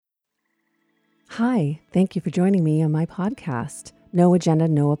Hi, thank you for joining me on my podcast, No Agenda,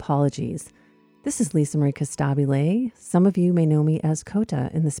 No Apologies. This is Lisa Marie Costabile. Some of you may know me as Kota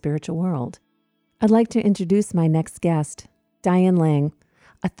in the spiritual world. I'd like to introduce my next guest, Diane Lang,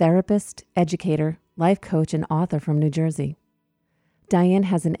 a therapist, educator, life coach, and author from New Jersey. Diane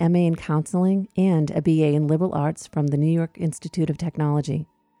has an MA in counseling and a BA in liberal arts from the New York Institute of Technology.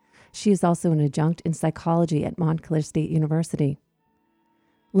 She is also an adjunct in psychology at Montclair State University.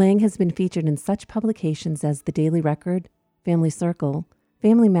 Lang has been featured in such publications as The Daily Record, Family Circle,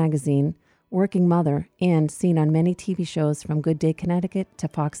 Family Magazine, Working Mother, and seen on many TV shows from Good Day Connecticut to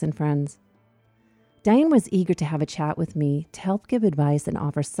Fox and Friends. Diane was eager to have a chat with me to help give advice and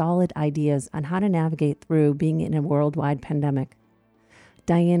offer solid ideas on how to navigate through being in a worldwide pandemic.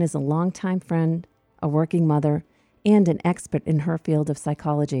 Diane is a longtime friend, a working mother, and an expert in her field of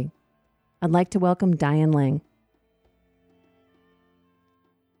psychology. I'd like to welcome Diane Lang.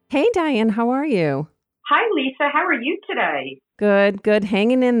 Hey, Diane, how are you? Hi, Lisa. How are you today? Good.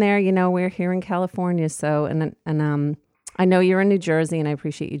 Hanging in there. You know, we're here in California, so and I know you're in New Jersey, and I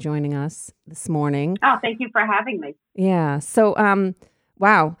appreciate you joining us this morning. Oh, thank you for having me. Yeah. So,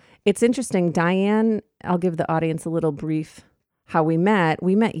 wow, it's interesting, Diane. I'll give the audience a little brief how we met.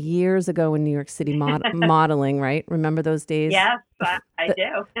 We met years ago in New York City modeling, right? Remember those days? Yes, I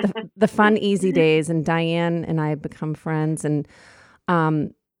do. the fun, easy days, and Diane and I have become friends, and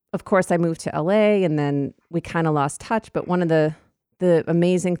of course, I moved to LA and then we kind of lost touch. But one of the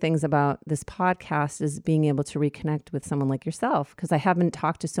amazing things about this podcast is being able to reconnect with someone like yourself, because I haven't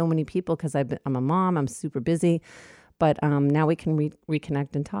talked to so many people because I'm a mom, I'm super busy. But now we can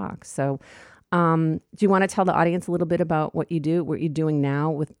reconnect and talk. So do you want to tell the audience a little bit about what you do, what you're doing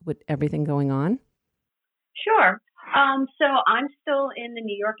now with everything going on? Sure. So I'm still in the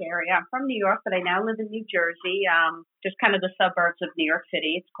New York area. I'm from New York, but I now live in New Jersey, just kind of the suburbs of New York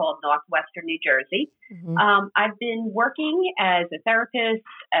City. It's called Northwestern New Jersey. Mm-hmm. I've been working as a therapist,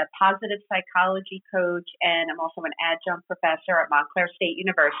 a positive psychology coach, and I'm also an adjunct professor at Montclair State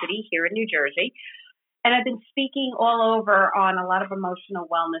University here in New Jersey. And I've been speaking all over on a lot of emotional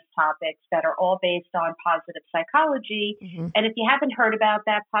wellness topics that are all based on positive psychology. Mm-hmm. And if you haven't heard about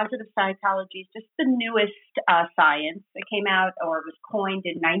that, positive psychology is just the newest science that came out or was coined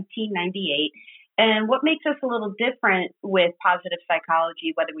in 1998. And what makes us a little different with positive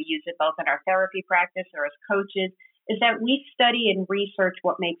psychology, whether we use it both in our therapy practice or as coaches, is that we study and research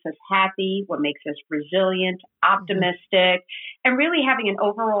what makes us happy, what makes us resilient, optimistic, and really having an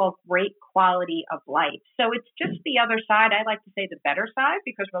overall great quality of life. So it's just the other side. I like to say the better side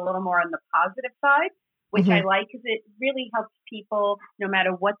because we're a little more on the positive side, which I like because it really helps people no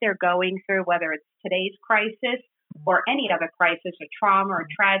matter what they're going through, whether it's today's crisis or any other crisis or trauma or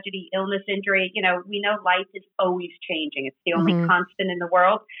tragedy, illness, injury. You know, we know life is always changing. It's the only constant in the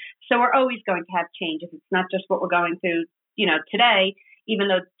world. So we're always going to have changes. It's not just what we're going through, today, even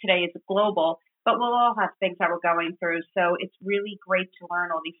though today is global, but we'll all have things that we're going through. So it's really great to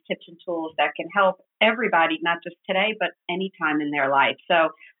learn all these tips and tools that can help everybody, not just today, but any time in their life. So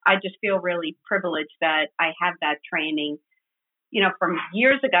I just feel really privileged that I have that training from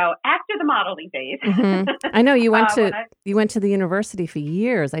years ago after the modeling days. I know you went to the university for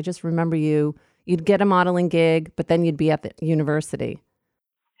years. I just remember you'd get a modeling gig, but then you'd be at the university.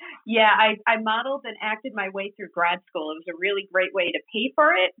 Yeah, I modeled and acted my way through grad school. It was a really great way to pay for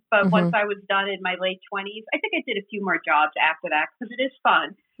it. But once I was done in my late 20s, I think I did a few more jobs after that because it is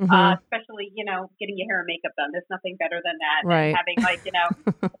fun, especially, getting your hair and makeup done. There's nothing better than that. Right. And having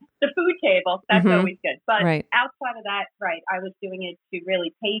the food table, that's always good. But outside of that, I was doing it to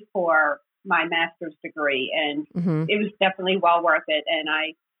really pay for my master's degree. And it was definitely well worth it. And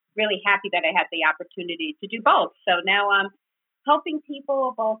I'm really happy that I had the opportunity to do both. So now I'm helping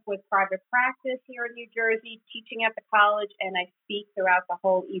people both with private practice here in New Jersey, teaching at the college, and I speak throughout the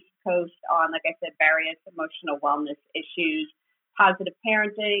whole East Coast on, like I said, various emotional wellness issues, positive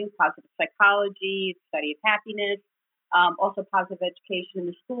parenting, positive psychology, study of happiness, also positive education in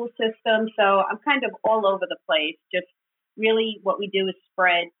the school system. So I'm kind of all over the place. Just really what we do is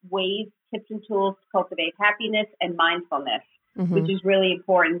spread ways, tips, and tools to cultivate happiness and mindfulness. Which is really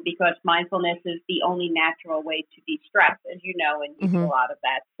important because mindfulness is the only natural way to de-stress, as you know, and you do a lot of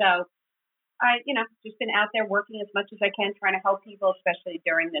that. So I, just been out there working as much as I can, trying to help people, especially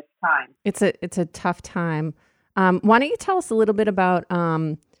during this time. It's a tough time. Why don't you tell us a little bit about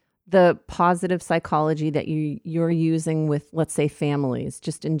the positive psychology that you're using with, let's say, families,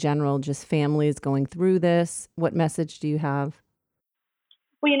 just in general, just families going through this? What message do you have?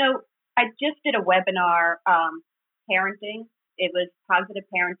 Well, I just did a webinar, parenting. It was positive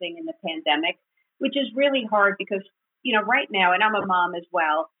parenting in the pandemic, which is really hard because, right now, and I'm a mom as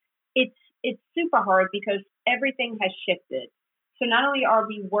well, it's it's super hard because everything has shifted. So not only are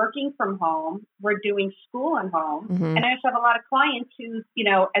we working from home, we're doing school at home. Mm-hmm. And I also have a lot of clients who,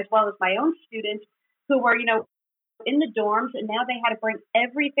 as well as my own students who were, in the dorms, and now they had to bring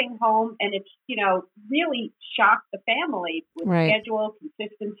everything home, and it's really shocked the family with schedule,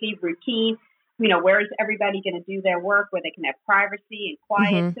 consistency, routine. Where is everybody going to do their work where they can have privacy and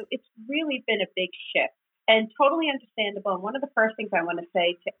quiet? Mm-hmm. So it's really been a big shift and totally understandable. And one of the first things I want to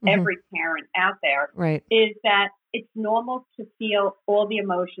say to every parent out there is that it's normal to feel all the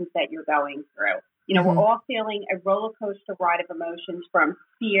emotions that you're going through. We're all feeling a roller coaster ride of emotions, from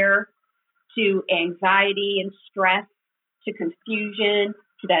fear to anxiety and stress, to confusion,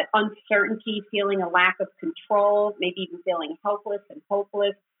 to that uncertainty, feeling a lack of control, maybe even feeling helpless and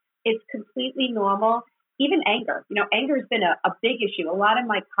hopeless. It's completely normal. Even anger. Anger has been a big issue. A lot of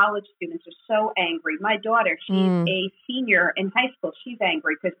my college students are so angry. My daughter, she's a senior in high school. She's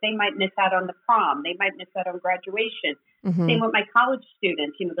angry because they might miss out on the prom. They might miss out on graduation. Same with my college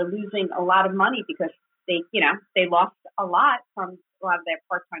students. They're losing a lot of money because they lost a lot from a lot of their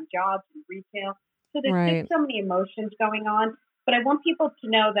part-time jobs and retail. So there's just so many emotions going on. But I want people to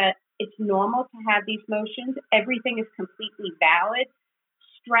know that it's normal to have these emotions. Everything is completely valid.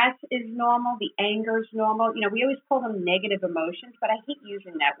 Stress is normal. The anger is normal. We always call them negative emotions, but I hate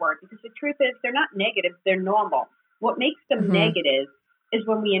using that word because the truth is they're not negative. They're normal. What makes them negative is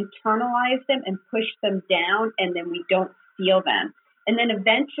when we internalize them and push them down, and then we don't feel them. And then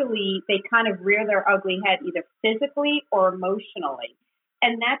eventually they kind of rear their ugly head, either physically or emotionally.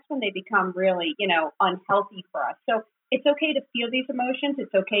 And that's when they become really, unhealthy for us. So it's okay to feel these emotions.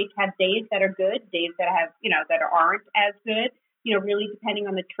 It's okay to have days that are good, days that have, that aren't as good, really depending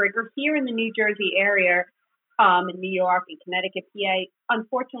on the trigger. Here in the New Jersey area, in New York and Connecticut, PA,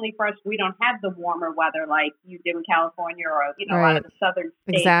 unfortunately for us, we don't have the warmer weather like you do in California or, a lot of the southern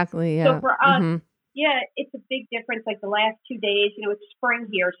states. Exactly, yeah. So for us, yeah, it's a big difference. Like the last 2 days, it's spring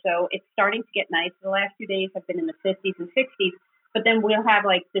here, so it's starting to get nice. The last 2 days have been in the 50s and 60s, but then we'll have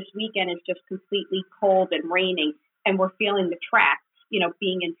this weekend is just completely cold and raining, and we're feeling the tracks,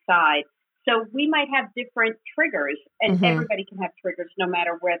 being inside. So we might have different triggers, and everybody can have triggers no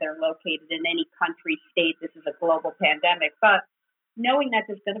matter where they're located in any country, state. This is a global pandemic, but knowing that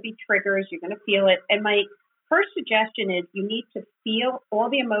there's going to be triggers, you're going to feel it. And my first suggestion is you need to feel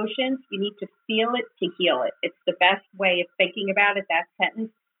all the emotions. You need to feel it to heal it. It's the best way of thinking about it, that sentence.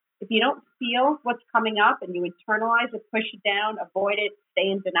 If you don't feel what's coming up and you internalize it, push it down, avoid it,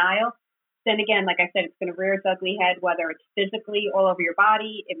 stay in denial, then again, like I said, it's going to rear its ugly head, whether it's physically all over your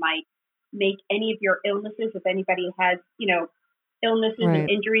body. It might make any of your illnesses, if anybody has, illnesses and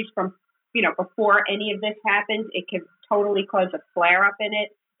injuries from, before any of this happens, it could totally cause a flare up in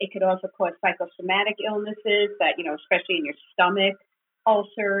it. It could also cause psychosomatic illnesses that, especially in your stomach,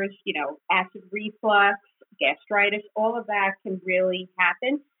 ulcers, acid reflux, gastritis, all of that can really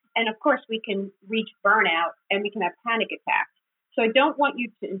happen. And of course, we can reach burnout and we can have panic attacks. So I don't want you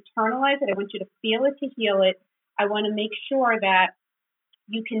to internalize it. I want you to feel it to heal it. I want to make sure that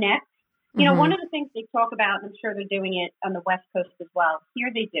you connect. One of the things they talk about, and I'm sure they're doing it on the West Coast as well,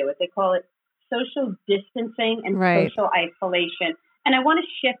 here they do it. They call it social distancing and social isolation. And I want to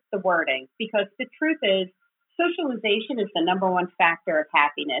shift the wording because the truth is socialization is the number one factor of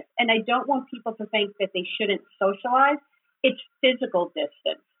happiness. And I don't want people to think that they shouldn't socialize. It's physical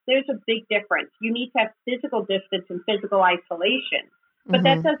distance. There's a big difference. You need to have physical distance and physical isolation. But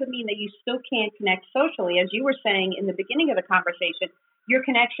that doesn't mean that you still can't connect socially. As you were saying in the beginning of the conversation, your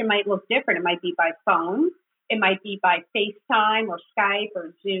connection might look different. It might be by phone. It might be by FaceTime or Skype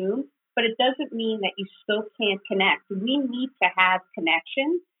or Zoom. But it doesn't mean that you still can't connect. We need to have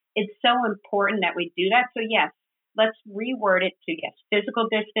connection. It's so important that we do that. So yes, let's reword it to yes, physical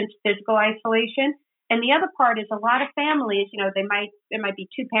distance, physical isolation. And the other part is a lot of families, there might be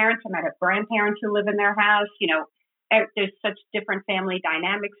two parents, they might have grandparents who live in their house, there's such different family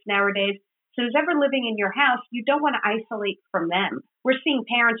dynamics nowadays. So who's ever living in your house, you don't want to isolate from them. We're seeing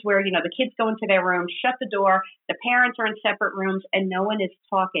parents where, the kids go into their room, shut the door, the parents are in separate rooms and no one is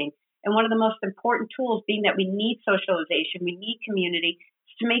talking. And one of the most important tools being that we need socialization, we need community,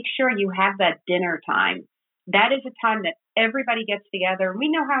 is to make sure you have that dinner time. That is a time that everybody gets together. We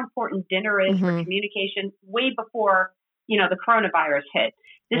know how important dinner is for communication way before, the coronavirus hit.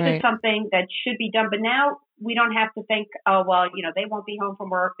 This is something that should be done. But now we don't have to think, oh, well, they won't be home from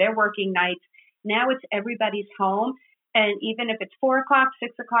work. They're working nights. Now it's everybody's home. And even if it's 4 o'clock,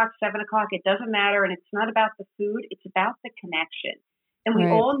 6 o'clock, 7 o'clock, it doesn't matter. And it's not about the food. It's about the connection. And we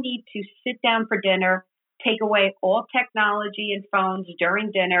all need to sit down for dinner, take away all technology and phones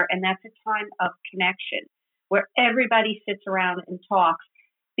during dinner. And that's a time of connection where everybody sits around and talks.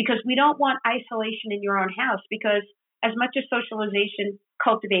 because we don't want isolation in your own house, because as much as socialization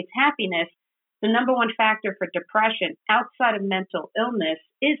cultivates happiness, the number one factor for depression outside of mental illness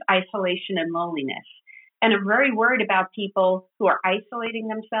is isolation and loneliness. And I'm very worried about people who are isolating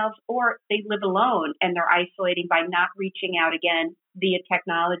themselves, or they live alone and they're isolating by not reaching out again via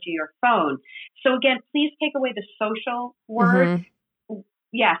technology or phone. So again, please take away the social word.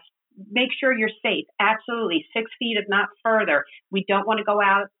 Yes, make sure you're safe. Absolutely. 6 feet, if not further. We don't want to go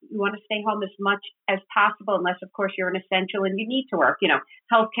out. We want to stay home as much as possible, unless, of course, you're an essential and you need to work.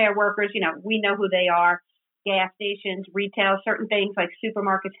 Healthcare workers, we know who they are. Gas stations, retail, certain things like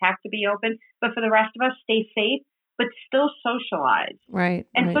supermarkets have to be open. But for the rest of us, stay safe, but still socialize. Right.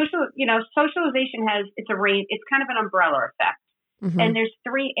 And right. Socialization it's a range. It's kind of an umbrella effect. And there's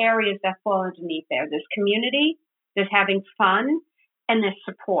 3 areas that fall underneath there. There's community, there's having fun, and there's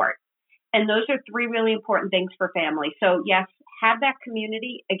support. And those are 3 really important things for family. So yes, have that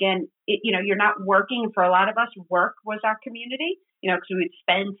community. Again, you're not working. For a lot of us, work was our community, because we would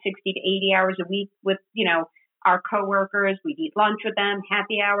spend 60 to 80 hours a week with, our coworkers. We'd eat lunch with them,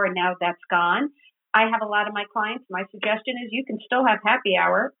 happy hour, and now that's gone. I have a lot of my clients. My suggestion is you can still have happy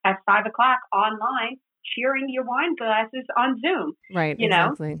hour at 5 o'clock online, cheering your wine glasses on Zoom. Right.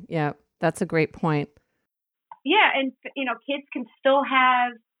 Exactly. Yeah. That's a great point. Yeah. And, kids can still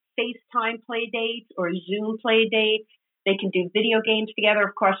have FaceTime play dates or Zoom play dates. They can do video games together.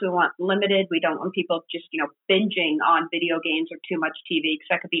 Of course, we want limited. We don't want people just, binging on video games or too much TV, because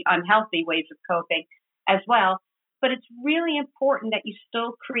that could be unhealthy ways of coping as well. But it's really important that you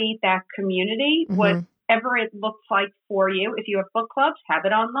still create that community, whatever it looks like for you. If you have book clubs, have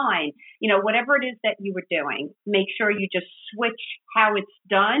it online. Whatever it is that you were doing, make sure you just switch how it's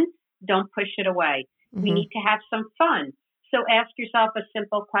done. Don't push it away. We need to have some fun. So ask yourself a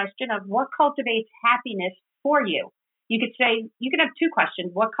simple question of what cultivates happiness for you. You can have 2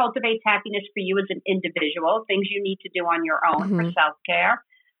 questions. What cultivates happiness for you as an individual, things you need to do on your own for self-care,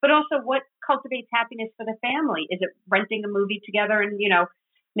 but also what cultivates happiness for the family? Is it renting a movie together and,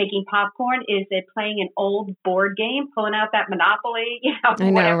 making popcorn? Is it playing an old board game, pulling out that Monopoly,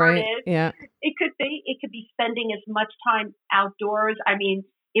 whatever it is? Yeah. It could be spending as much time outdoors. I mean,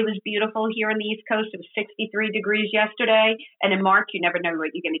 it was beautiful here on the East Coast. It was 63 degrees yesterday. And in March, you never know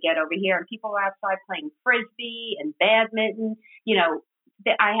what you're going to get over here. And people are outside playing Frisbee and badminton.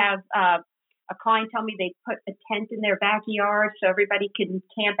 I have a client tell me they put a tent in their backyard so everybody can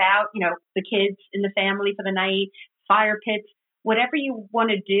camp out, the kids in the family for the night, fire pits, whatever you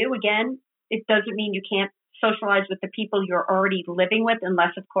want to do. Again, it doesn't mean you can't socialize with the people you're already living with,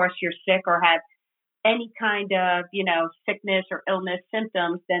 unless, of course, you're sick or have any kind of, sickness or illness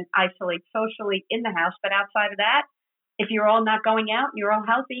symptoms, then isolate socially in the house. But outside of that, if you're all not going out and you're all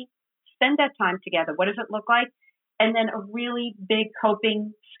healthy, spend that time together. What does it look like? And then a really big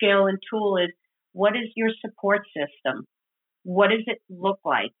coping skill and tool is, what is your support system? What does it look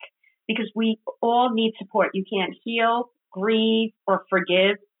like? Because we all need support. You can't heal, grieve, or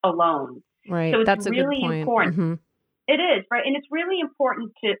forgive alone. Right. So it's That's really a good point. important. It is, right? And it's really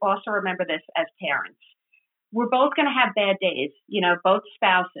important to also remember this as parents. We're both going to have bad days, both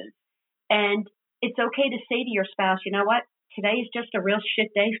spouses. And it's okay to say to your spouse, you know what? Today is just a real shit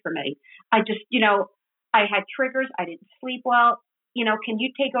day for me. I just, I had triggers. I didn't sleep well. Can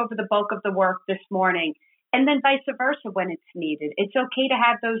you take over the bulk of the work this morning? And then vice versa when it's needed. It's okay to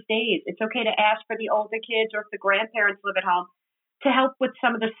have those days. It's okay to ask for the older kids, or if the grandparents live at home, to help with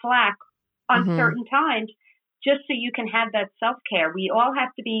some of the slack on certain times, just so you can have that self-care. We all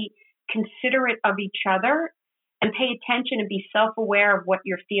have to be considerate of each other and pay attention and be self-aware of what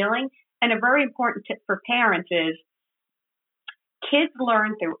you're feeling. And a very important tip for parents is kids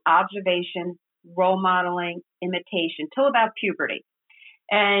learn through observation, role modeling, imitation, till about puberty.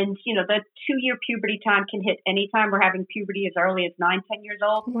 And, the 2-year puberty time can hit anytime. We're having puberty as early as 9, 10 years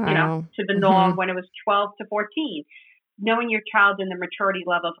old, Wow. To the norm when it was 12 to 14. Knowing your child and the maturity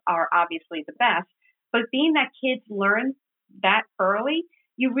levels are obviously the best. But being that kids learn that early,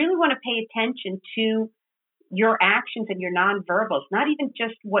 you really want to pay attention to your actions and your nonverbals, not even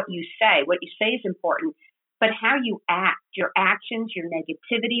just what you say. What you say is important, but how you act, your actions, your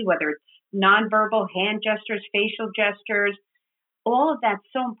negativity, whether it's nonverbal, hand gestures, facial gestures, all of that's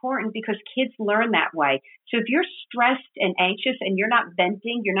so important because kids learn that way. So if you're stressed and anxious and you're not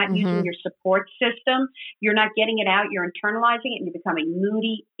venting, you're not using your support system, you're not getting it out, you're internalizing it, and you're becoming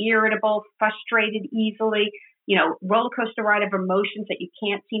moody, irritable, frustrated easily, roller coaster ride of emotions that you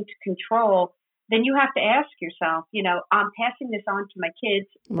can't seem to control, then you have to ask yourself, I'm passing this on to my kids.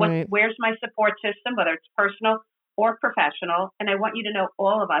 Right. Where's my support system, whether it's personal or professional. And I want you to know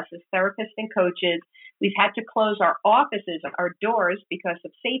all of us as therapists and coaches, we've had to close our offices, our doors because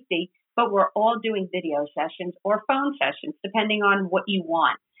of safety, but we're all doing video sessions or phone sessions, depending on what you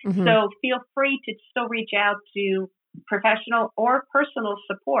want. Mm-hmm. So feel free to still reach out to professional or personal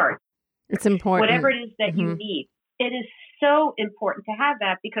support. It's important. Whatever it is that you need. It is so important to have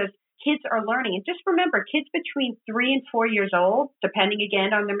that because kids are learning. And just remember, kids between 3 and 4 years old, depending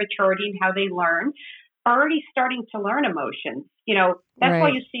again on their maturity and how they learn, are already starting to learn emotions. That's why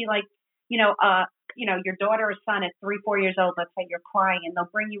you see your daughter or son at 3, 4 years old, let's say you're crying and they'll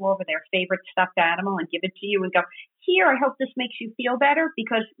bring you over their favorite stuffed animal and give it to you and go, here, I hope this makes you feel better,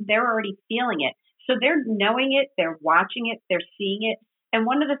 because they're already feeling it. So they're knowing it, they're watching it, they're seeing it. And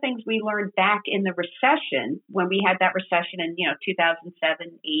one of the things we learned back in the recession, when we had that recession in, 2007,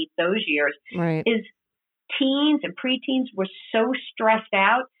 2008, those years, is teens and preteens were so stressed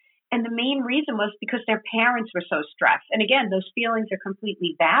out. And the main reason was because their parents were so stressed. And again, those feelings are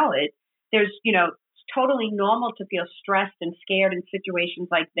completely valid. There's, it's totally normal to feel stressed and scared in situations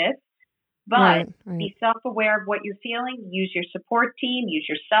like this. But be self-aware of what you're feeling, use your support team, use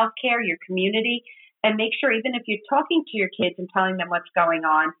your self-care, your community, and make sure, even if you're talking to your kids and telling them what's going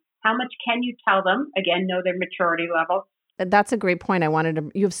on, how much can you tell them? Again, know their maturity level. That's a great point.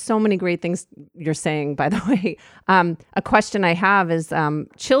 You have so many great things you're saying, by the way. A question I have is,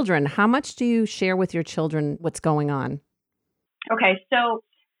 children, how much do you share with your children what's going on? Okay. So,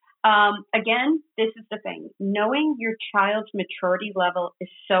 again, this is the thing. Knowing your child's maturity level is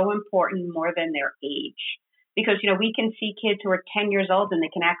so important, more than their age. Because, we can see kids who are 10 years old and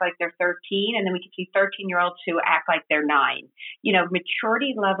they can act like they're 13, and then we can see 13-year-olds who act like they're 9.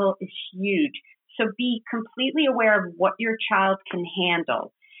 Maturity level is huge. So be completely aware of what your child can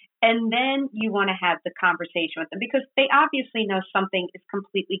handle. And then you want to have the conversation with them, because they obviously know something is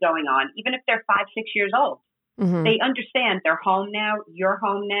completely going on, even if they're 5, 6 years old. Mm-hmm. They understand they're home now, you're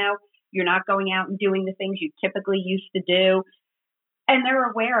home now, you're not going out and doing the things you typically used to do. And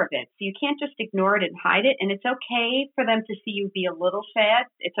they're aware of it. So you can't just ignore it and hide it. And it's okay for them to see you be a little sad.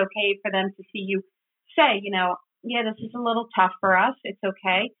 It's okay for them to see you say, yeah, this is a little tough for us. It's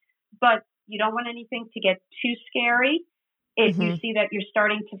okay. But you don't want anything to get too scary. If you see that you're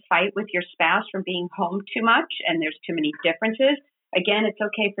starting to fight with your spouse from being home too much and there's too many differences, again, it's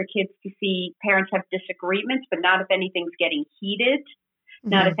okay for kids to see parents have disagreements, but not if anything's getting heated,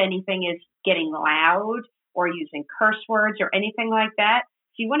 not if anything is getting loud or using curse words or anything like that.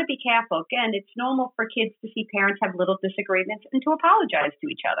 So you want to be careful. Again, it's normal for kids to see parents have little disagreements and to apologize to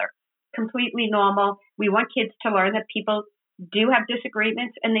each other. Completely normal. We want kids to learn that people do have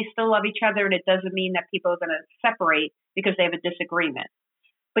disagreements and they still love each other, and it doesn't mean that people are going to separate because they have a disagreement.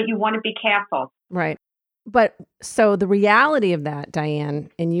 But you want to be careful. Right. But so the reality of that, Diane,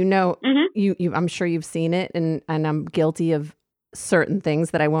 and you I'm sure you've seen it, and I'm guilty of certain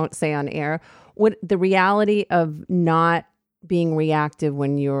things that I won't say on air. What the reality of not being reactive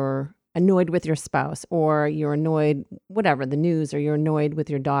when you're annoyed with your spouse, or you're annoyed, whatever, the news, or you're annoyed with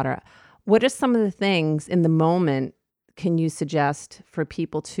your daughter. What are some of the things in the moment can you suggest for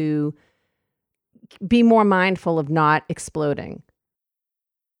people to be more mindful of not exploding?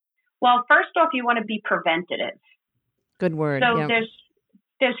 Well, first off, you want to be preventative. Good word. So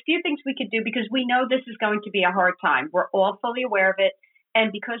there's few things we could do, because we know this is going to be a hard time. We're all fully aware of it.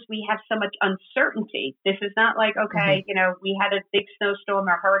 And because we have so much uncertainty, this is not like, okay, we had a big snowstorm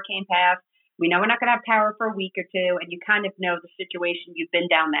or hurricane pass. We know we're not going to have power for a week or two, and you kind of know the situation. You've been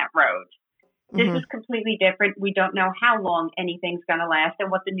down that road. This is completely different. We don't know how long anything's going to last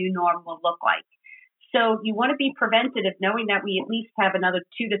and what the new norm will look like. So you want to be preventative, knowing that we at least have another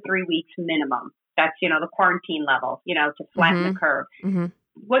 2 to 3 weeks minimum. That's, the quarantine level, to flatten the curve.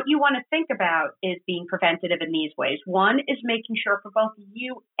 What you want to think about is being preventative in these ways. One is making sure for both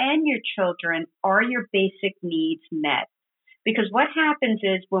you and your children are your basic needs met. Because what happens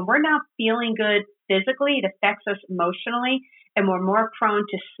is when we're not feeling good physically, it affects us emotionally, and we're more prone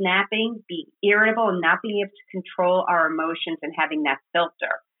to snapping, being irritable, and not being able to control our emotions and having that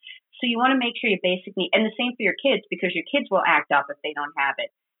filter. So you want to make sure your basic need, and the same for your kids, because your kids will act up if they don't have it.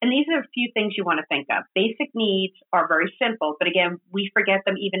 And these are a few things you want to think of. Basic needs are very simple, but again, we forget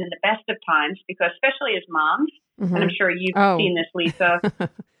them even in the best of times, because especially as moms, and I'm sure you've seen this, Lisa,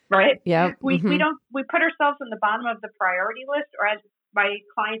 right? Yeah. We put ourselves on the bottom of the priority list, or as my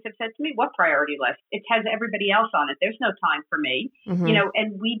clients have said to me, what priority list? It has everybody else on it. There's no time for me,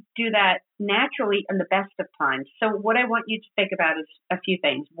 and we do that naturally in the best of times. So what I want you to think about is a few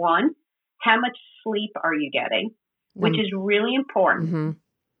things. One, how much sleep are you getting, which is really important.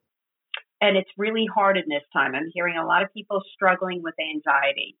 And it's really hard in this time. I'm hearing a lot of people struggling with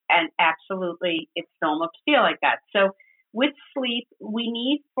anxiety, and absolutely it's normal to feel like that. So with sleep, we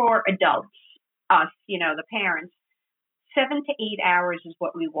need for adults, us, the parents, 7 to 8 hours is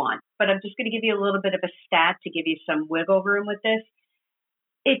what we want. But I'm just going to give you a little bit of a stat to give you some wiggle room with this.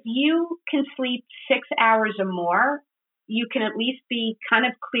 If you can sleep 6 hours or more, you can at least be kind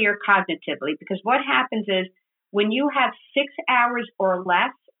of clear cognitively, because what happens is when you have 6 hours or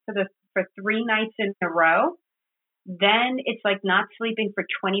less for 3 nights in a row, then it's like not sleeping for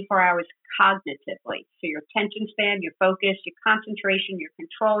 24 hours cognitively. So your attention span, your focus, your concentration, your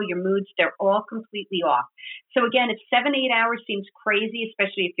control, your moods, they're all completely off. So again, if 7, 8 hours seems crazy,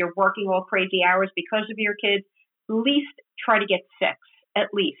 especially if you're working all crazy hours because of your kids, at least try to get 6, at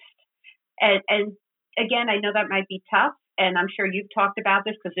least. And again, I know that might be tough, and I'm sure you've talked about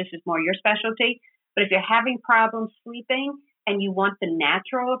this because this is more your specialty, but if you're having problems sleeping and you want the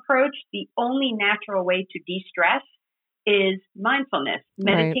natural approach, the only natural way to de-stress is mindfulness.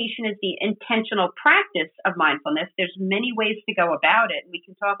 Meditation is the intentional practice of mindfulness. There's many ways to go about it. We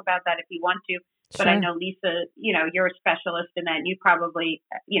can talk about that if you want to. But I know, Lisa, you're a specialist in that, and you've probably,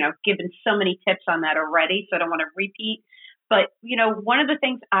 given so many tips on that already, so I don't want to repeat. But, one of the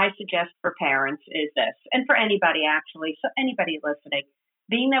things I suggest for parents is this, and for anybody actually, so anybody listening,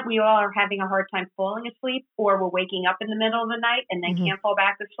 being that we all are having a hard time falling asleep, or we're waking up in the middle of the night and then can't fall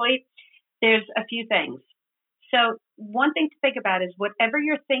back to sleep, there's a few things. So one thing to think about is whatever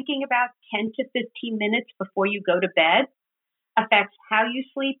you're thinking about 10 to 15 minutes before you go to bed affects how you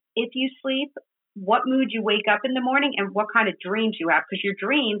sleep, if you sleep, what mood you wake up in the morning, and what kind of dreams you have. Because your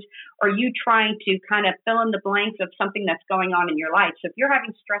dreams are you trying to kind of fill in the blanks of something that's going on in your life. So if you're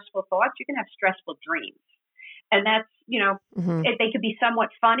having stressful thoughts, you can have stressful dreams. And that's, they could be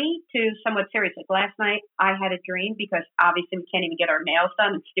somewhat funny to somewhat serious. Like last night, I had a dream, because obviously we can't even get our nails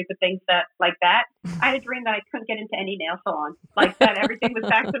done and stupid things like that. I had a dream that I couldn't get into any nail salon. Like that, everything was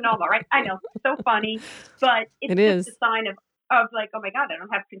back to normal, right? I know, so funny, but it's just a sign of like, oh my God, I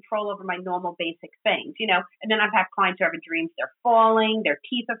don't have control over my normal basic things, And then I've had clients who have dreams they're falling, their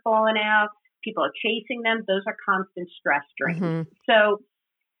teeth are falling out, people are chasing them. Those are constant stress dreams. So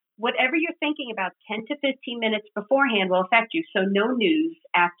whatever you're thinking about 10 to 15 minutes beforehand will affect you. So no news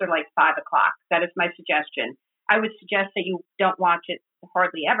after like 5 o'clock. That is my suggestion. I would suggest that you don't watch it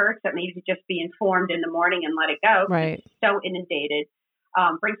hardly ever, except maybe to just be informed in the morning and let it go. Right. It's so inundated.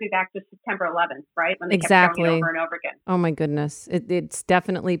 Brings me back to September 11th, right? When they kept showing it over and over again. Oh my goodness. It's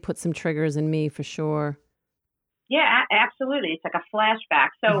definitely put some triggers in me for sure. Yeah, absolutely. It's like a flashback.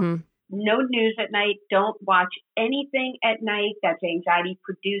 So no news at night. Don't watch anything at night that's anxiety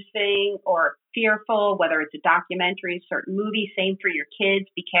producing or fearful, whether it's a documentary, certain movie. Same for your kids.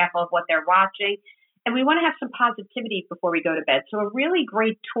 Be careful of what they're watching. And we want to have some positivity before we go to bed. So a really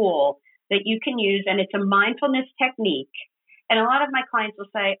great tool that you can use, and it's a mindfulness technique. And a lot of my clients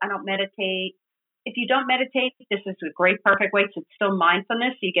will say, I don't meditate. If you don't meditate, this is a great, perfect way. So it's still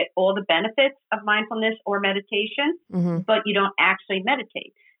mindfulness. You get all the benefits of mindfulness or meditation, but you don't actually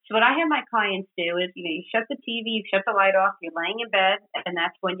meditate. So what I have my clients do is, you shut the TV, you shut the light off, you're laying in bed, and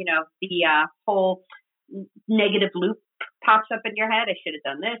that's when, the whole negative loop pops up in your head. I should have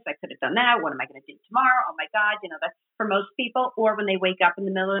done this. I could have done that. What am I going to do tomorrow? Oh my God. That's for most people. Or when they wake up in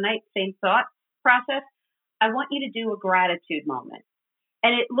the middle of the night, same thought process. I want you to do a gratitude moment.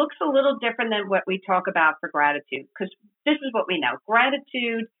 And it looks a little different than what we talk about for gratitude, because this is what we know.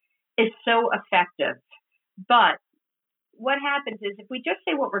 Gratitude is so effective. But what happens is if we just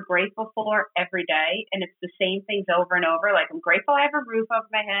say what we're grateful for every day, and it's the same things over and over, like I'm grateful I have a roof over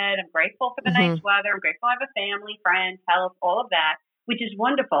my head, I'm grateful for the nice weather, I'm grateful I have a family, friends, health, all of that, which is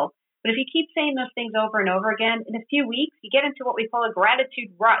wonderful. But if you keep saying those things over and over again, in a few weeks, you get into what we call a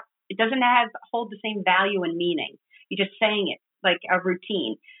gratitude rut. It doesn't hold the same value and meaning. You're just saying it like a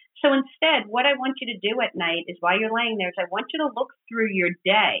routine. So instead, what I want you to do at night is, while you're laying there, is I want you to look through your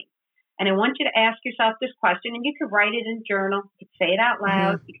day. And I want you to ask yourself this question, and you can write it in a journal. You can say it out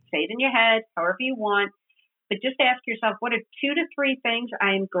loud. You can say it in your head, however you want. But just ask yourself, what are 2 to 3 things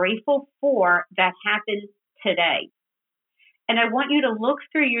I am grateful for that happened today? And I want you to look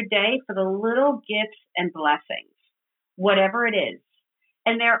through your day for the little gifts and blessings, whatever it is.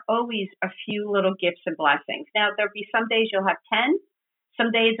 And there are always a few little gifts and blessings. Now, there'll be some days you'll have 10.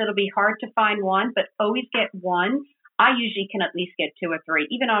 Some days it'll be hard to find one, but always get one. I usually can at least get 2 or 3.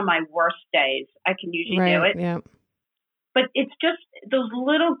 Even on my worst days, I can usually do it. Yeah. But it's just those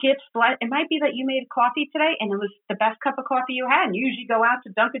little gifts. It might be that you made coffee today and it was the best cup of coffee you had. And you usually go out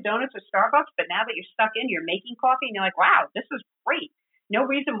to Dunkin' Donuts or Starbucks, but now that you're stuck in, you're making coffee and you're like, wow, this is great. No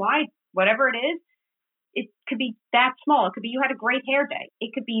reason why, whatever it is. it could be that small. It could be you had a great hair day.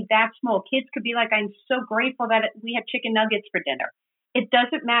 It could be that small. Kids could be like, I'm so grateful that we had chicken nuggets for dinner. It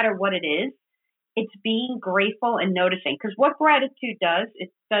doesn't matter what it is. It's being grateful and noticing. Because what gratitude does,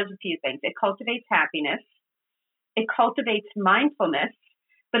 it does a few things. It cultivates happiness. It cultivates mindfulness.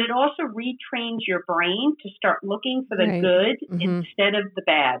 But it also retrains your brain to start looking for the good instead of the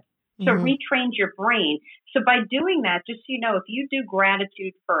bad. So it retrains your brain. So by doing that, just so you know, if you do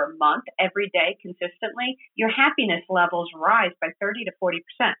gratitude for a month, every day, consistently, your happiness levels rise by 30 to 40%.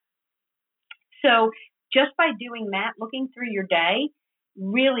 So just by doing that, looking through your day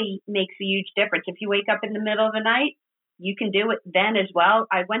really makes a huge difference. If you wake up in the middle of the night, you can do it then as well.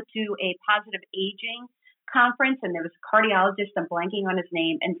 I went to a positive aging conference, and there was a cardiologist, I'm blanking on his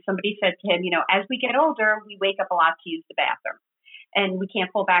name, and somebody said to him, as we get older, we wake up a lot to use the bathroom. And we can't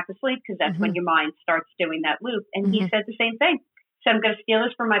fall back to sleep because that's when your mind starts doing that loop. And he said the same thing. So I'm going to steal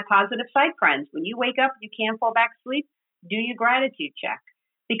this from my positive side friends. When you wake up, you can't fall back to sleep, do your gratitude check.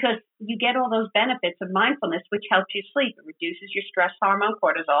 Because you get all those benefits of mindfulness, which helps you sleep. It reduces your stress hormone,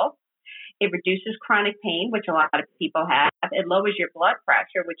 cortisol. It reduces chronic pain, which a lot of people have. It lowers your blood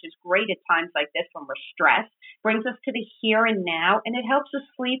pressure, which is great at times like this when we're stressed. Brings us to the here and now, and it helps us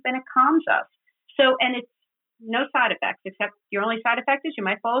sleep and it calms us. So, and it's no side effects, except your only side effect is you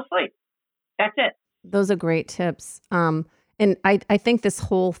might fall asleep. That's it. Those are great tips. And I think this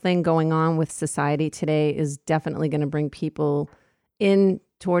whole thing going on with society today is definitely going to bring people in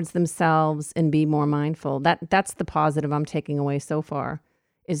towards themselves and be more mindful. That's the positive I'm taking away so far,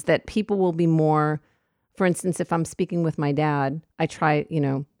 is that people will be more, for instance, if I'm speaking with my dad, I try,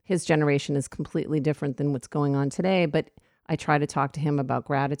 his generation is completely different than what's going on today, but I try to talk to him about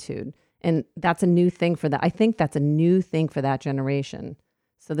gratitude. And that's a new thing for that. I think that's a new thing for that generation.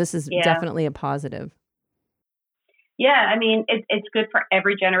 So this is definitely a positive. Yeah, I mean, it's good for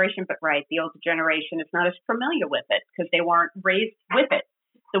every generation, but the older generation is not as familiar with it because they weren't raised with it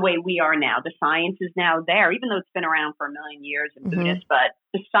the way we are now. The science is now there, even though it's been around for a million years in Buddhist, but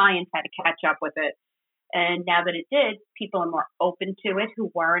the science had to catch up with it. And now that it did, people are more open to it who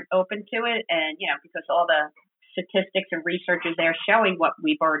weren't open to it. And, because all the statistics and research is there showing what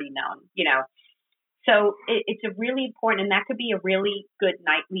we've already known, So it's a really important, and that could be a really good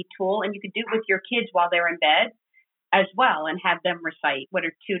nightly tool. And you could do it with your kids while they're in bed as well and have them recite what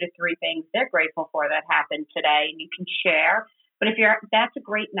are 2 to 3 things they're grateful for that happened today. And you can share. But that's a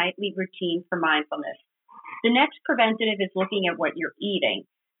great nightly routine for mindfulness. The next preventative is looking at what you're eating,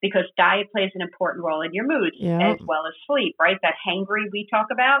 because diet plays an important role in your mood as well as sleep, right? That hangry we talk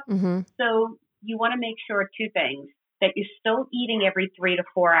about. So you want to make sure 2 things, that you're still eating every 3 to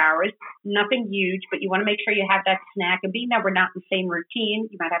 4 hours, nothing huge, but you want to make sure you have that snack. And being that we're not in the same routine,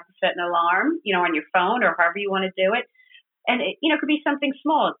 you might have to set an alarm, on your phone or however you want to do it. And it, could be something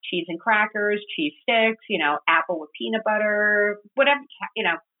small, cheese and crackers, cheese sticks, apple with peanut butter, whatever,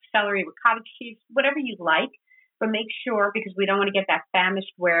 celery with cottage cheese, whatever you like. But make sure, because we don't want to get that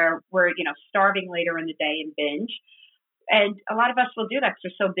famished where we're, starving later in the day and binge. And a lot of us will do that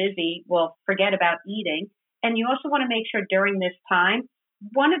because we're so busy, we'll forget about eating. And you also want to make sure during this time,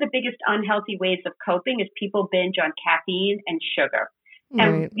 one of the biggest unhealthy ways of coping is people binge on caffeine and sugar.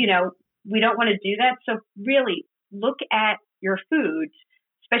 And, we don't want to do that. So really look at your foods,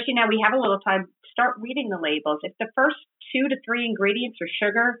 especially now we have a little time, start reading the labels. If the first 2 to 3 ingredients are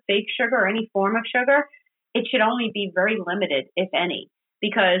sugar, fake sugar, or any form of sugar, it should only be very limited, if any,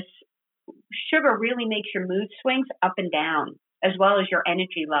 because sugar really makes your mood swings up and down, as well as your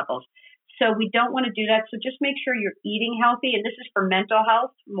energy levels. So we don't want to do that. So just make sure you're eating healthy. And this is for mental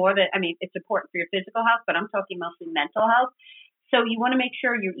health it's important for your physical health, but I'm talking mostly mental health. So you want to make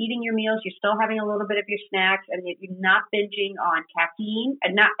sure you're eating your meals, you're still having a little bit of your snacks, and that you're not binging on caffeine.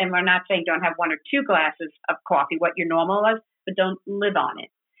 And we're not saying don't have 1 or 2 glasses of coffee, what your normal is, but don't live on it.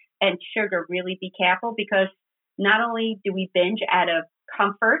 And sugar, really be careful, because not only do we binge out of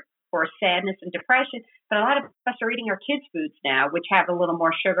comfort or sadness and depression, but a lot of us are eating our kids' foods now, which have a little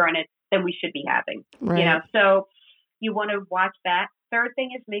more sugar in it than we should be having. Right. So you want to watch that. Third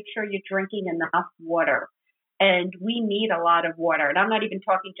thing is make sure you're drinking enough water. And we need a lot of water. And I'm not even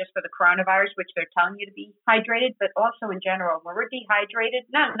talking just for the coronavirus, which they're telling you to be hydrated, but also in general, when we're dehydrated,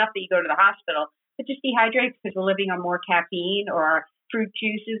 not enough that you go to the hospital, but just dehydrated because we're living on more caffeine or fruit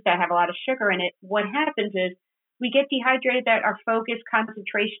juices that have a lot of sugar in it. What happens is we get dehydrated, that our focus,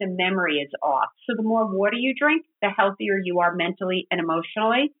 concentration, and memory is off. So the more water you drink, the healthier you are mentally and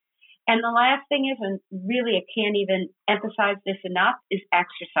emotionally. And the last thing is, and really I can't even emphasize this enough, is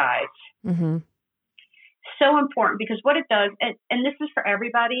exercise. So important, because what it does, and this is for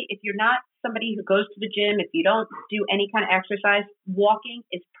everybody, if you're not somebody who goes to the gym, if you don't do any kind of exercise, walking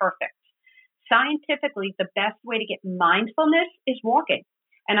is perfect. scientifically, the best way to get mindfulness is walking.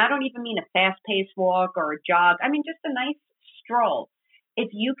 And I don't even mean a fast-paced walk or a jog. I mean, just a nice stroll. If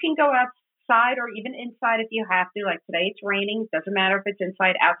you can go outside or even inside if you have to, like today it's raining, doesn't matter if it's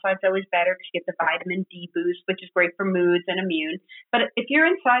inside, outside's always better because you get the vitamin D boost, which is great for moods and immune. But if you're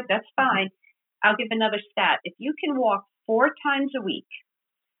inside, that's fine. I'll give another stat. If you can walk 4 times a week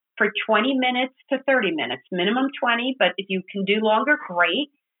for 20 minutes to 30 minutes, minimum 20, but if you can do longer, great.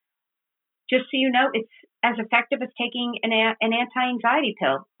 Just so you know, it's as effective as taking an anti-anxiety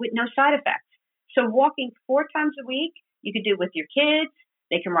pill with no side effects. So walking 4 times a week, you could do it with your kids.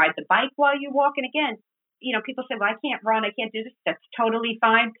 They can ride the bike while you walk. And again, people say, well, I can't run, I can't do this. That's totally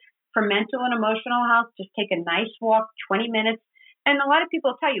fine. For mental and emotional health, just take a nice walk, 20 minutes. And a lot of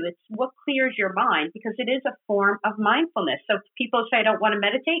people tell you it's what clears your mind because it is a form of mindfulness. So if people say I don't want to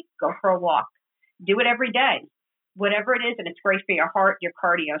meditate, go for a walk. Do it every day, whatever it is. And it's great for your heart, your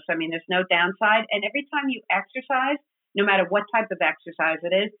cardio. So, I mean, there's no downside. And every time you exercise, no matter what type of exercise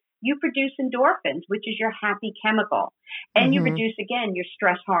it is, you produce endorphins, which is your happy chemical. And you reduce, again, your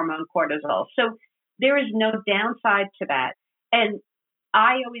stress hormone cortisol. So there is no downside to that. And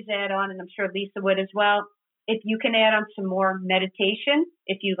I always add on, and I'm sure Lisa would as well, if you can add on some more meditation,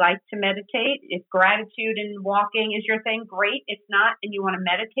 if you like to meditate, if gratitude and walking is your thing, great. If not, and you want to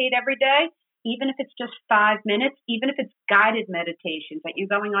meditate every day, even if it's just 5 minutes, even if it's guided meditations, like you're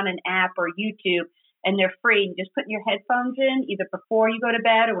going on an app or YouTube and they're free, and just putting your headphones in either before you go to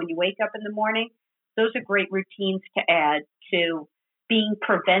bed or when you wake up in the morning, those are great routines to add to being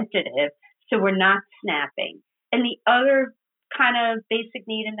preventative so we're not snapping. And the other kind of basic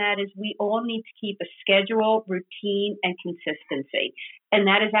need in that is we all need to keep a schedule, routine, and consistency. And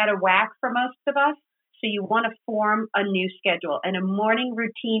that is out of whack for most of us. So you want to form a new schedule. And a morning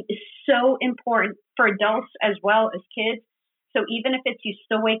routine is so important for adults as well as kids. So even if it's you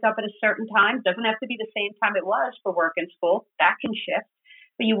still wake up at a certain time, doesn't have to be the same time it was for work and school. That can shift.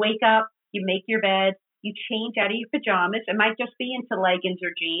 But you wake up, you make your bed, you change out of your pajamas. It might just be into leggings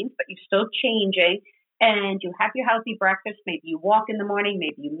or jeans, but you're still changing. And you have your healthy breakfast. Maybe you walk in the morning,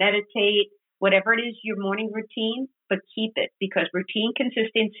 maybe you meditate, whatever it is, your morning routine, but keep it because routine,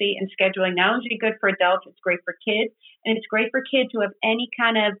 consistency, and scheduling not only is good for adults, it's great for kids. And it's great for kids who have any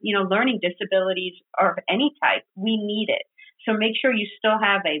kind of, learning disabilities or of any type. We need it. So make sure you still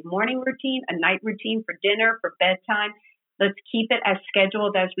have a morning routine, a night routine for dinner, for bedtime. Let's keep it as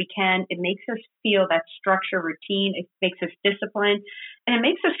scheduled as we can. It makes us feel that structure, routine. It makes us disciplined, and it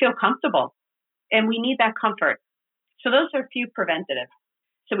makes us feel comfortable. And we need that comfort. So those are a few preventative.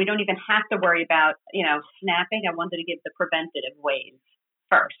 So we don't even have to worry about, snapping. I wanted to give the preventative ways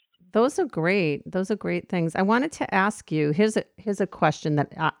first. Those are great. Those are great things. I wanted to ask you, here's a question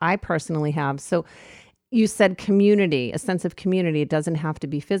that I personally have. So you said community, a sense of community. It doesn't have to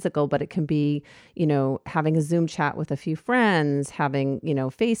be physical, but it can be, having a Zoom chat with a few friends, having,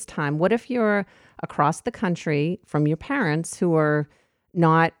 FaceTime. What if you're across the country from your parents who are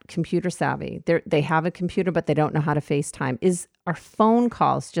not computer savvy? They have a computer, but they don't know how to FaceTime. Are phone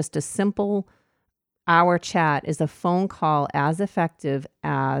calls just a simple hour chat? Is a phone call as effective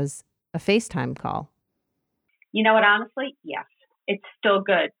as a FaceTime call? You know what, honestly, yes. It's still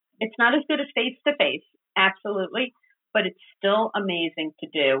good. It's not as good as face-to-face, absolutely, but it's still amazing to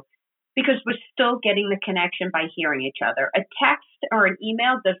do because we're still getting the connection by hearing each other. A text or an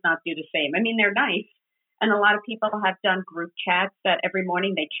email does not do the same. I mean, they're nice. And a lot of people have done group chats that every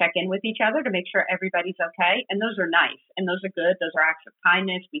morning they check in with each other to make sure everybody's okay. And those are nice. And those are good. Those are acts of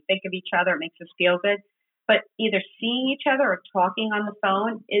kindness. We think of each other. It makes us feel good. But either seeing each other or talking on the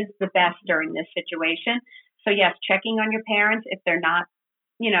phone is the best during this situation. So yes, checking on your parents if they're not,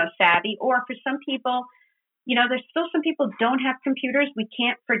 savvy. Or for some people, there's still some people don't have computers. We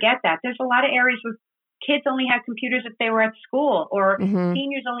can't forget that. There's a lot of areas where kids only had computers if they were at school, or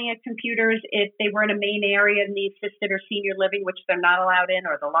seniors only had computers if they were in a main area in the assisted or senior living, which they're not allowed in,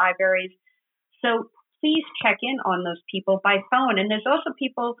 or the libraries. So please check in on those people by phone. And there's also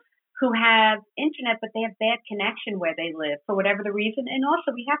people who have internet, but they have bad connection where they live for whatever the reason. And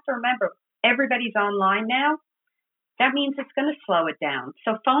also we have to remember everybody's online now. That means it's going to slow it down.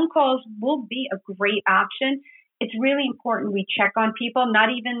 So phone calls will be a great option. It's really important we check on people, not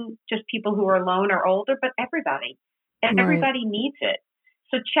even just people who are alone or older, but everybody. Everybody needs it.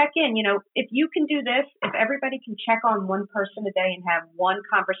 So check in. If you can do this, if everybody can check on one person a day and have one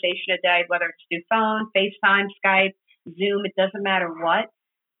conversation a day, whether it's through phone, FaceTime, Skype, Zoom, it doesn't matter what,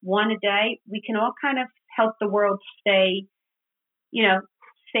 one a day, we can all kind of help the world stay,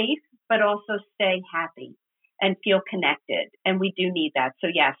 safe, but also stay happy and feel connected. And we do need that. So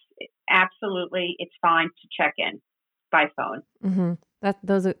yes, absolutely, it's fine to check in by phone. Mm-hmm.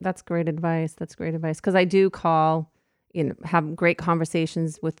 That's great advice. That's great advice. Because I do call, have great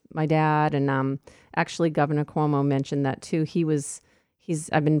conversations with my dad, and actually Governor Cuomo mentioned that too.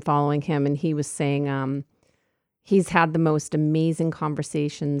 I've been following him, and he was saying he's had the most amazing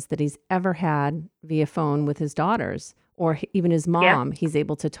conversations that he's ever had via phone with his daughters, or even his Yeah. mom. He's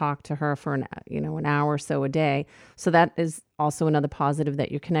able to talk to her for an hour or so a day. So that is also another positive, that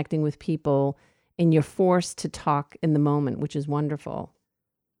you're connecting with people and you're forced to talk in the moment, which is wonderful.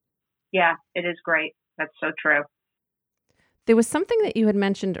 Yeah, it is great. That's so true. There was something that you had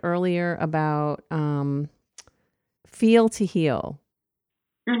mentioned earlier about feel to heal.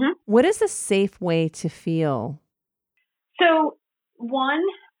 Hmm. What is a safe way to feel? So, one,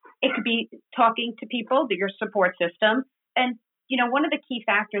 it could be talking to people, your support system. And, one of the key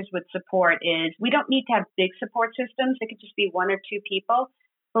factors with support is we don't need to have big support systems. It could just be one or two people,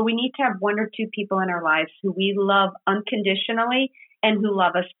 but we need to have one or two people in our lives who we love unconditionally and who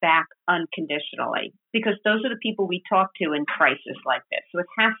love us back unconditionally, because those are the people we talk to in crisis like this. So it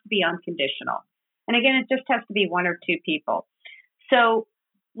has to be unconditional. And again, it just has to be one or two people. So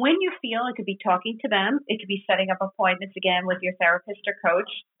when you feel, it could be talking to them, it could be setting up appointments again with your therapist or coach.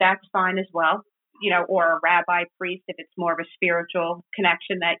 That's fine as well, or a rabbi, priest, if it's more of a spiritual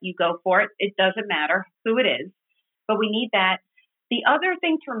connection that you go for it. It doesn't matter who it is, but we need that. The other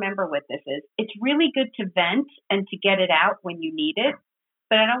thing to remember with this is it's really good to vent and to get it out when you need it.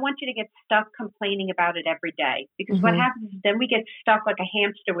 But I don't want you to get stuck complaining about it every day, because what happens is then we get stuck like a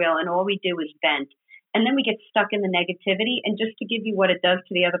hamster wheel and all we do is vent. And then we get stuck in the negativity. And just to give you what it does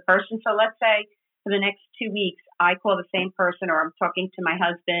to the other person. So let's say for the next 2 weeks, I call the same person, or I'm talking to my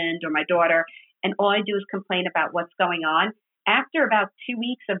husband or my daughter, and all I do is complain about what's going on. After about 2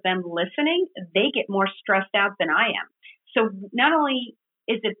 weeks of them listening, they get more stressed out than I am. So not only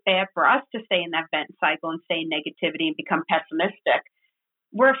is it bad for us to stay in that vent cycle and stay in negativity and become pessimistic,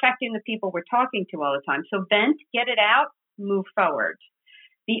 we're affecting the people we're talking to all the time. So vent, get it out, move forward.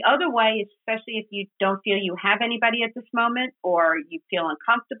 The other way, especially if you don't feel you have anybody at this moment or you feel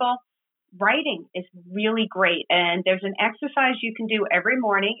uncomfortable, writing is really great. And there's an exercise you can do every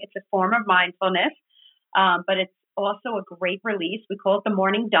morning. It's a form of mindfulness, but it's also a great release. We call it the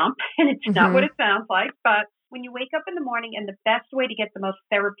morning dump, and it's not what it sounds like. But when you wake up in the morning, and the best way to get the most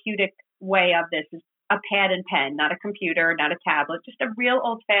therapeutic way of this is a pad and pen, not a computer, not a tablet, just a real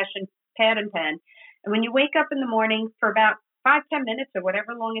old-fashioned pad and pen. And when you wake up in the morning, for about 5-10 minutes or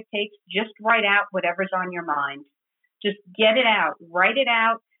whatever long it takes, just write out whatever's on your mind. Just get it out, write it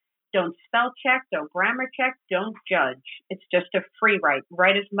out. Don't spell check, don't grammar check, don't judge. It's just a free write.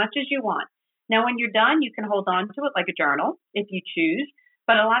 Write as much as you want. Now, when you're done, you can hold on to it like a journal if you choose.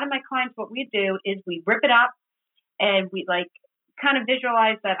 But a lot of my clients, what we do is we rip it up and we kind of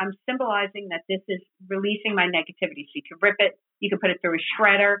visualize that I'm symbolizing that this is releasing my negativity. So you can rip it, you can put it through a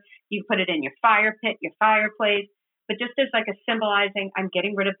shredder, you can put it in your fire pit, your fireplace. But just as like a symbolizing, I'm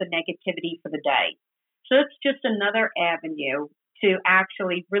getting rid of the negativity for the day. So it's just another avenue to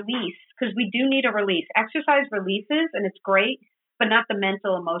actually release, because we do need a release. Exercise releases, and it's great, but not the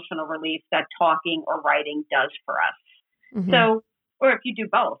mental, emotional release that talking or writing does for us. So, or if you do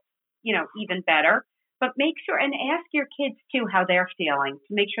both, even better. But make sure and ask your kids too how they're feeling, to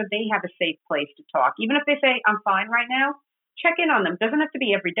make sure they have a safe place to talk. Even if they say, I'm fine right now, check in on them. Doesn't have to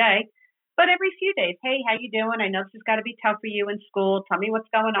be every day, but every few days. Hey, how you doing? I know this has got to be tough for you in school. Tell me what's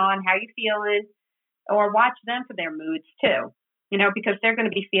going on. How you feeling? Or watch them for their moods too, because they're going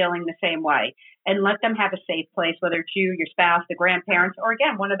to be feeling the same way. And let them have a safe place, whether it's you, your spouse, the grandparents, or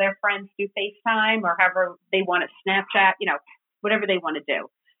again, one of their friends do FaceTime or however they want to Snapchat, whatever they want to do.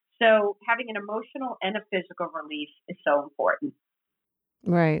 So having an emotional and a physical release is so important.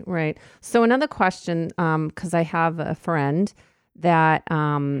 Right, right. So another question, because I have a friend that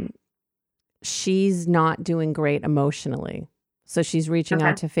she's not doing great emotionally. So she's reaching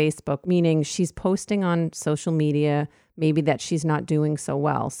out to Facebook, meaning she's posting on social media, maybe that she's not doing so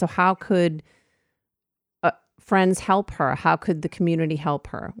well. So how could friends help her? How could the community help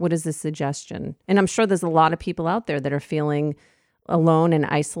her? What is the suggestion? And I'm sure there's a lot of people out there that are feeling alone and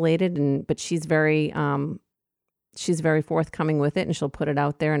isolated, but she's very forthcoming with it, and she'll put it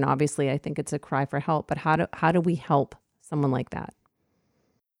out there. And obviously, I think it's a cry for help. But how do we help someone like that?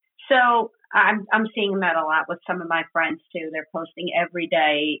 So I'm seeing that a lot with some of my friends too. They're posting every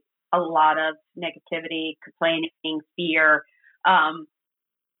day a lot of negativity, complaining, fear,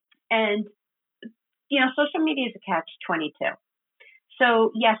 and social media is a catch-22.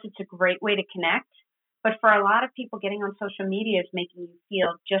 So yes, it's a great way to connect. But for a lot of people, getting on social media is making you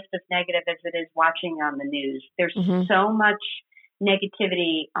feel just as negative as it is watching on the news. There's so much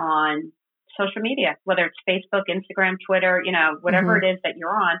negativity on social media, whether it's Facebook, Instagram, Twitter, whatever it is that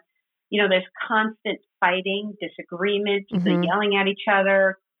you're on. There's constant fighting, disagreement, people yelling at each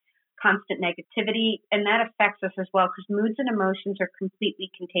other, constant negativity, and that affects us as well because moods and emotions are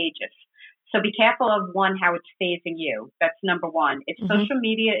completely contagious. So be careful of one, how it's phasing you. That's number one. If social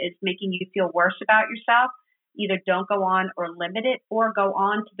media is making you feel worse about yourself, either don't go on or limit it, or go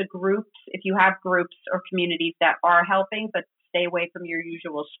on to the groups if you have groups or communities that are helping, but stay away from your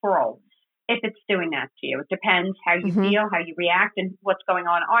usual scroll if it's doing that to you. It depends how you feel, how you react, and what's going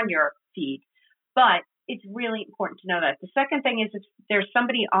on your feed. But it's really important to know that. The second thing is if there's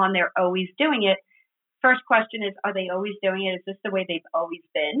somebody on there always doing it, first question is, are they always doing it? Is this the way they've always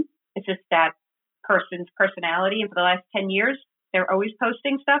been? Is this that person's personality? And for the last 10 years, they're always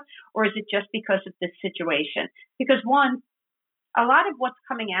posting stuff? Or is it just because of this situation? Because one, a lot of what's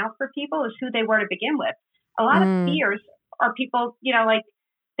coming out for people is who they were to begin with. A lot of fears are people,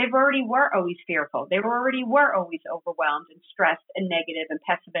 they already were always fearful. They already were always overwhelmed and stressed and negative and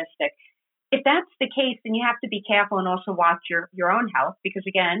pessimistic. If that's the case, then you have to be careful and also watch your own health because,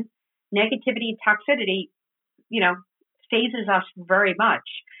 again, negativity and toxicity, phases us very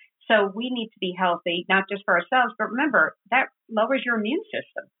much. So we need to be healthy, not just for ourselves, but remember, that lowers your immune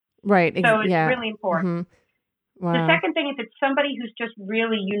system. Right. So it's really important. Wow. The second thing, if it's somebody who's just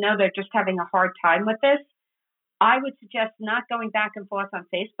really, they're just having a hard time with this, I would suggest not going back and forth on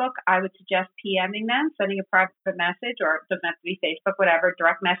Facebook. I would suggest PMing them, sending a private message, or it doesn't have to be Facebook, whatever,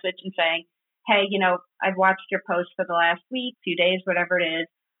 direct message and saying, hey, I've watched your post for the last week, few days, whatever it is.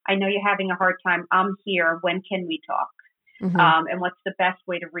 I know you're having a hard time. I'm here. When can we talk? And what's the best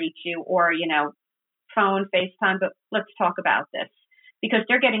way to reach you? Or, phone, FaceTime, but let's talk about this. Because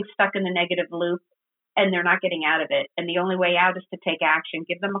they're getting stuck in the negative loop and they're not getting out of it. And the only way out is to take action.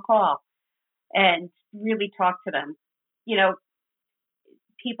 Give them a call and really talk to them.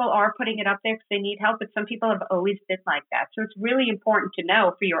 People are putting it up there because they need help, but some people have always been like that. So it's really important to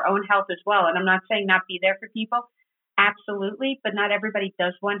know for your own health as well. And I'm not saying not be there for people. Absolutely. But not everybody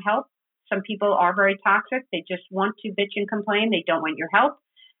does want help. Some people are very toxic. They just want to bitch and complain. They don't want your help.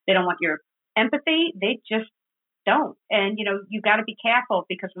 They don't want your empathy. They just don't. And, you got to be careful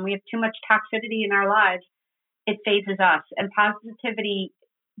because when we have too much toxicity in our lives, it phases us. And positivity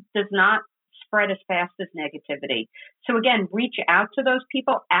does not spread as fast as negativity. So again, reach out to those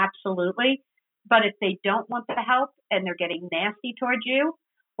people. Absolutely. But if they don't want the help and they're getting nasty towards you,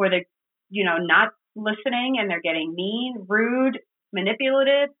 or they're, not listening and they're getting mean, rude,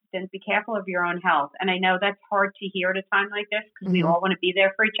 manipulative, then be careful of your own health. And I know that's hard to hear at a time like this because we all want to be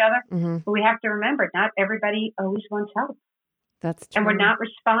there for each other. But we have to remember, not everybody always wants help. That's true. And we're not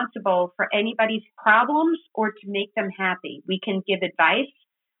responsible for anybody's problems or to make them happy. We can give advice.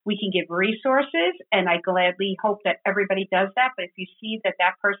 We can give resources. And I gladly hope that everybody does that. But if you see that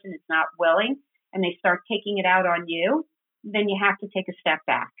that person is not willing and they start taking it out on you, then you have to take a step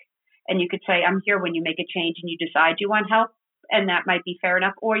back. And you could say, I'm here when you make a change and you decide you want help. And that might be fair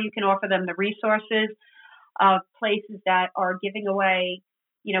enough. Or you can offer them the resources of places that are giving away,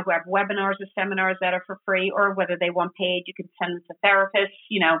 who have webinars or seminars that are for free, or whether they want paid, you can send them to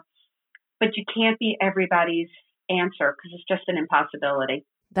therapists, but you can't be everybody's answer because it's just an impossibility.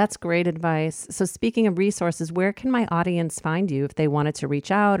 That's great advice. So speaking of resources, where can my audience find you if they wanted to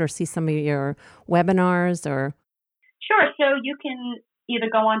reach out or see some of your webinars or? Sure. So you can either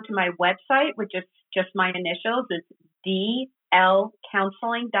go onto my website, which is just my initials, it's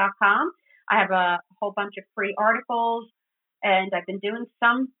dlcounseling.com. I have a whole bunch of free articles, and I've been doing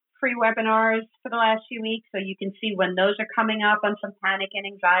some free webinars for the last few weeks, so you can see when those are coming up on some panic and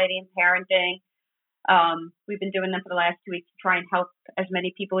anxiety and parenting. We've been doing them for the last 2 weeks to try and help as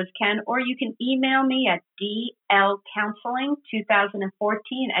many people as can. Or you can email me at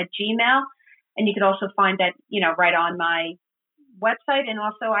dlcounseling2014@gmail.com, and you can also find that, right on my website. And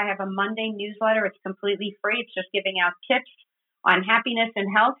also I have a Monday newsletter. It's completely free. It's just giving out tips on happiness and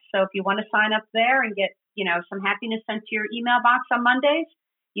health. So if you want to sign up there and get, some happiness sent to your email box on Mondays,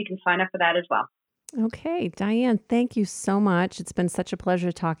 you can sign up for that as well. Okay, Diane, thank you so much. It's been such a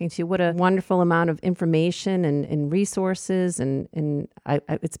pleasure talking to you. What a wonderful amount of information and resources. And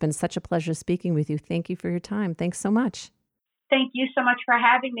it's been such a pleasure speaking with you. Thank you for your time. Thanks so much. Thank you so much for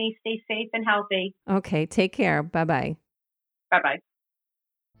having me. Stay safe and healthy. Okay, take care. Bye-bye. Bye-bye.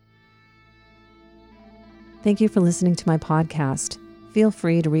 Thank you for listening to my podcast. Feel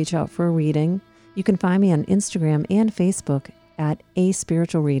free to reach out for a reading. You can find me on Instagram and Facebook at A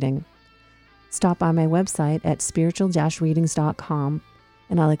Spiritual Reading. Stop by my website at spiritual-readings.com,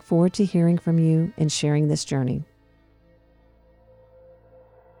 and I look forward to hearing from you and sharing this journey.